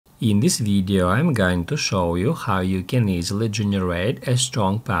In this video, I'm going to show you how you can easily generate a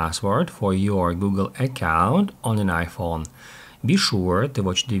strong password for your Google account on an iPhone. Be sure to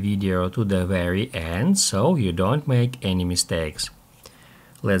watch the video to the very end so you don't make any mistakes.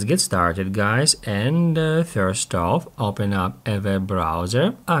 Let's get started, guys, and first off, open up a web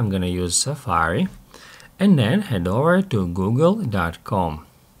browser. I'm gonna use Safari, and then head over to google.com.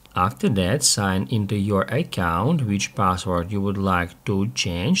 After that, sign into your account which password you would like to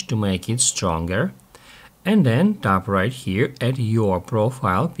change to make it stronger, and then tap right here at your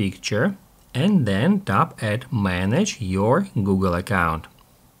profile picture, and then tap at Manage your Google account.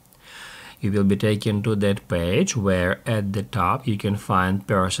 You will be taken to that page where at the top you can find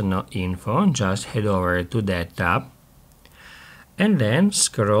personal info. Just head over to that tab and then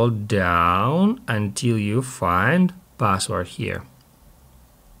scroll down until you find password here.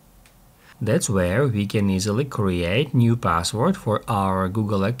 That's where we can easily create new password for our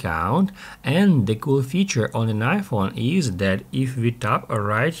Google account, and the cool feature on an iPhone is that if we tap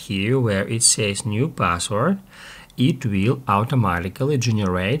right here where it says new password, it will automatically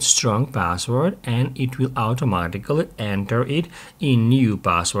generate strong password and it will automatically enter it in new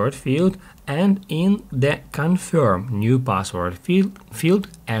password field and in the confirm new password field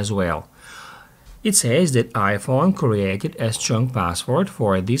as well. It says that iPhone created a strong password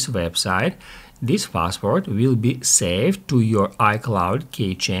for this website. This password will be saved to your iCloud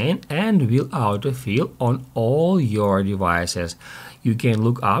keychain and will autofill on all your devices. You can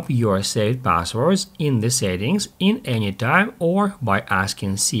look up your saved passwords in the settings in any time or by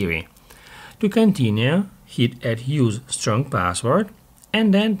asking Siri. To continue, hit at Use Strong Password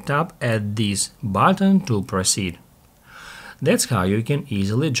and then tap at this button to proceed. That's how you can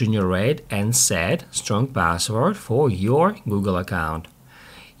easily generate and set strong password for your Google account.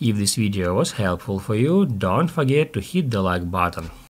 If this video was helpful for you, don't forget to hit the like button.